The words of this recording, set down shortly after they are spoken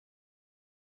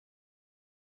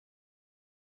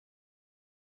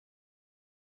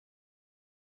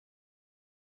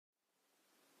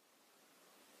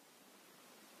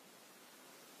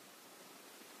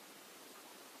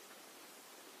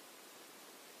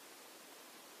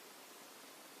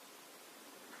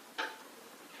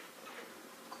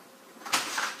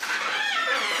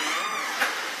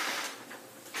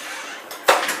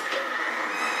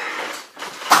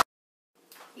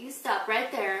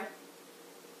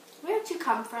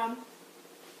come from?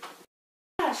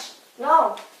 Gosh,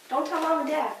 no. Don't tell Mom and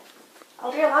Dad.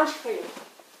 I'll do your lunch for you.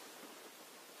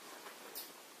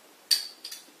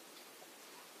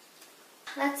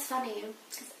 That's funny,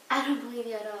 because I don't believe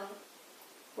you at all.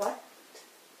 What?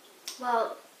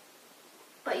 Well,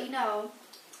 but you know,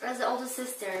 as the older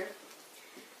sister,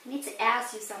 I need to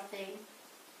ask you something.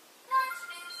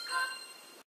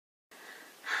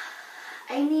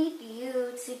 I need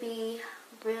you to be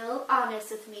real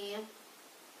honest with me,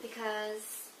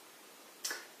 because,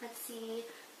 let's see,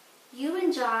 you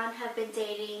and John have been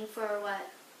dating for what,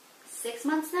 6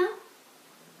 months now?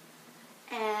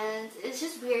 And it's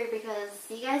just weird because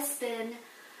you guys spend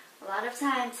a lot of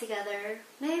time together,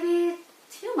 maybe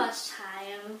too much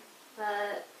time,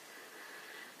 but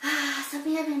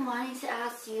something I've been wanting to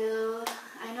ask you.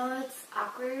 I know it's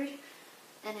awkward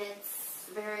and it's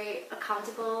very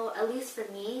uncomfortable, at least for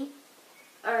me,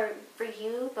 or for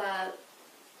you, but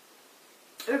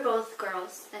we're both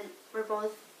girls and we're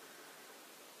both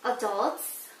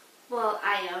adults. Well,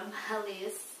 I am, at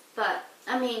least, but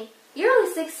I mean, you're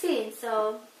only 16,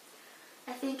 so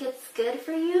I think it's good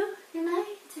for you and I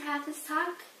to have this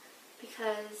talk,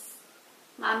 because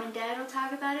Mom and Dad will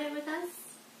talk about it with us.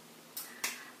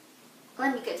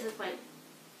 Let me get to the point.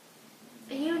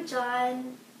 You and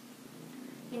John,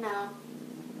 you know,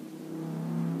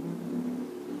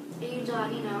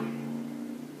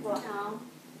 What? no.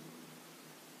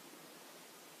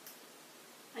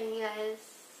 Are you guys,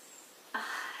 how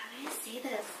do I say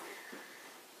this?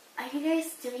 Are you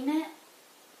guys doing it?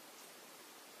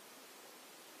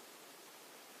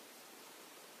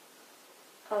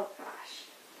 Oh gosh.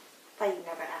 Thought you'd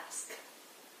never ask.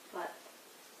 But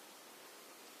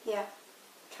yeah,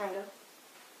 kind of.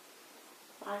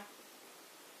 Why?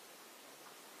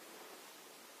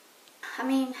 I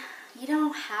mean, you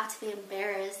don't have to be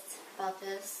embarrassed about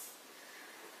this.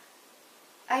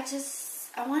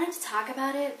 I wanted to talk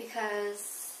about it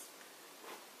because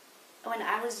when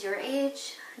I was your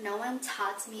age, no one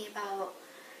taught me about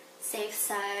safe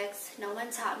sex. No one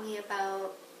taught me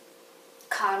about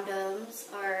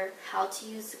condoms or how to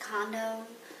use a condom.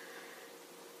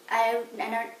 I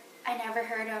never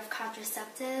heard of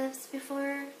contraceptives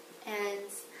before,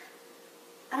 and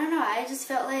I don't know, I just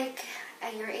felt like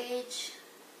at your age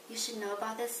you should know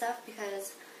about this stuff,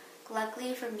 because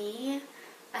luckily for me,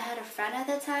 I had a friend at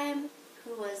the time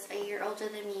who was a year older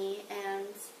than me, and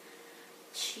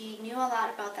she knew a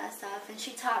lot about that stuff and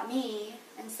she taught me.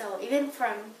 And so even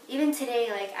today,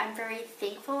 like, I'm very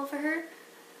thankful for her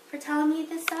for telling me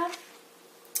this stuff.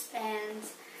 And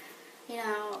you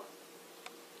know,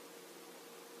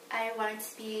 I wanted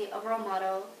to be a role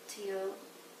model to you.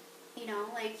 You know,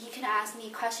 like, you can ask me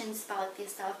questions about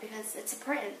this stuff because it's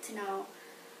important to know,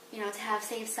 you know, to have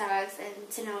safe sex and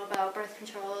to know about birth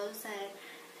controls, and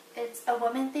it's a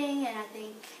woman thing, and I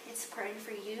think it's important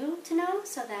for you to know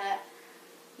so that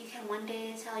you can one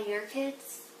day tell your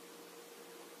kids.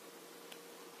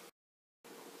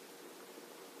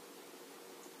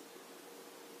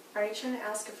 Are you trying to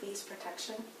ask if we use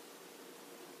protection?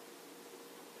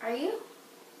 Are you?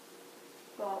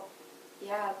 Well,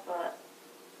 yeah, but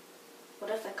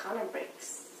what if the condom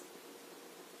breaks?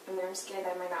 I mean, I'm scared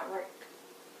that might not work.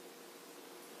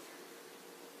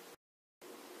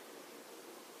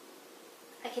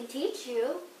 I can teach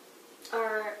you,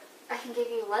 or I can give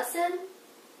you a lesson,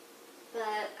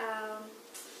 but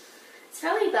it's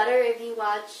probably better if you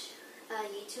watch a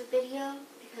YouTube video,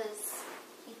 because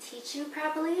it teach you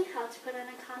properly how to put on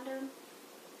a condom.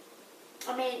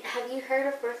 I mean, have you heard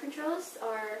of birth controls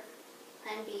or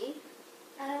Plan B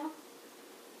at all?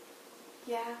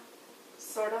 Yeah,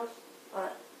 sort of,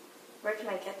 but where can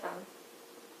I get them?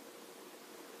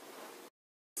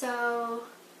 So,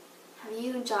 have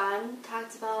you and John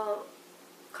talked about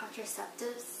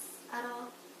contraceptives at all?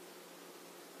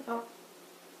 No.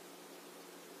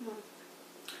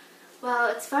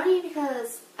 Well, it's funny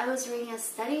because I was reading a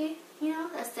study, you know,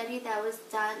 a study that was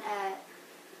done at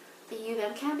the U of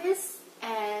M campus,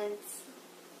 and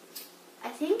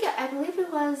I believe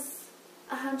it was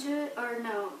 100, or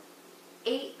no,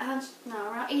 800,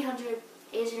 no, around 800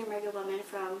 Asian American women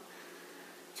from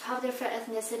 12 different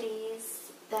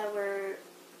ethnicities that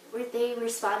they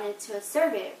responded to a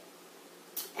survey,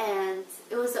 and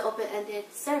it was an open-ended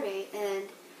survey, and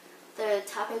the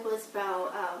topic was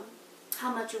about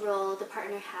how much role the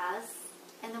partner has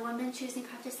in the woman choosing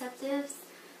contraceptives,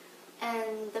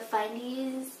 and the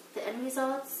findings, the end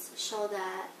results show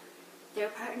that their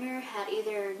partner had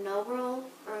either no role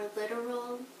or little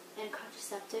role in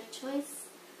contraceptive choice.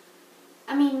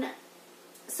 I mean,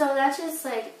 so that's just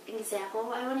like an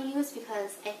example I want to use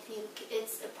because I think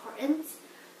it's important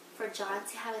for John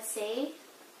to have a say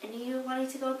in you wanting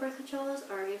to go on birth controls,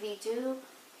 or if you do.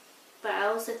 But I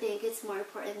also think it's more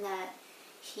important that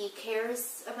he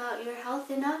cares about your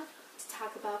health enough to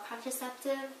talk about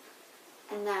contraceptive,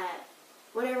 and that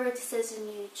whatever decision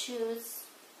you choose,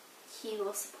 he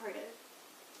will support it.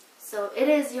 So it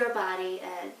is your body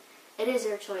and it is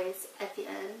your choice at the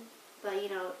end. But you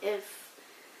know, if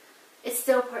it's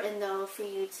still important though for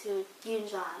you and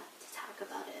John to talk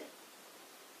about it.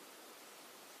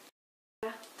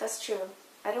 Yeah, that's true.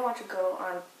 I didn't want to go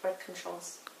on birth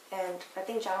controls, and I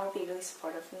think John will be really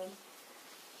supportive of me.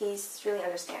 He's really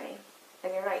understanding.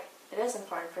 And you're right, it is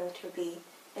important for me to be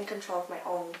in control of my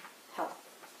own health.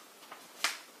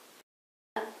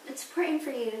 It's important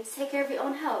for you to take care of your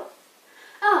own health.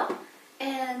 Oh,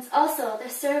 and also the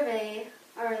survey,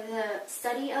 or the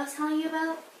study I was telling you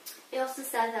about, it also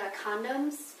said that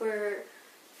condoms were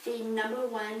the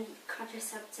 #1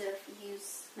 contraceptive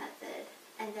use method.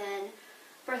 And then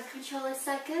birth control is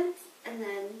second. And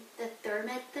then the third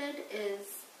method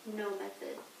is no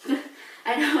method.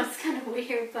 I know it's kind of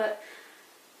weird, but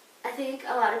I think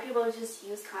a lot of people just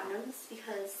use condoms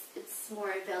because it's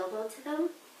more available to them.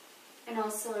 And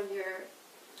also you're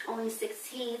only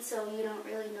 16, so you don't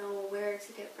really know where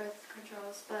to get birth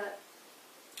controls. But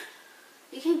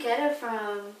you can get it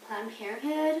from Planned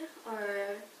Parenthood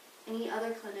or any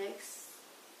other clinics.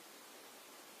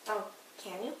 Oh,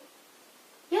 can you?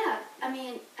 Yeah, I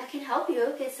mean, I can help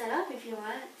you get set up if you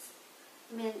want.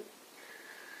 I mean,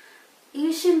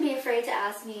 you shouldn't be afraid to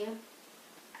ask me.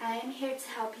 I am here to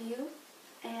help you,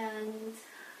 and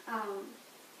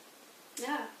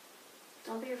yeah,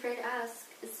 don't be afraid to ask.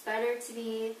 It's better to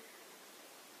be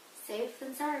safe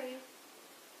than sorry.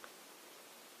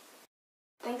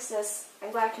 Thanks, sis.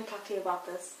 I'm glad I can talk to you about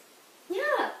this.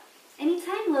 Yeah,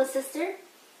 anytime, little sister.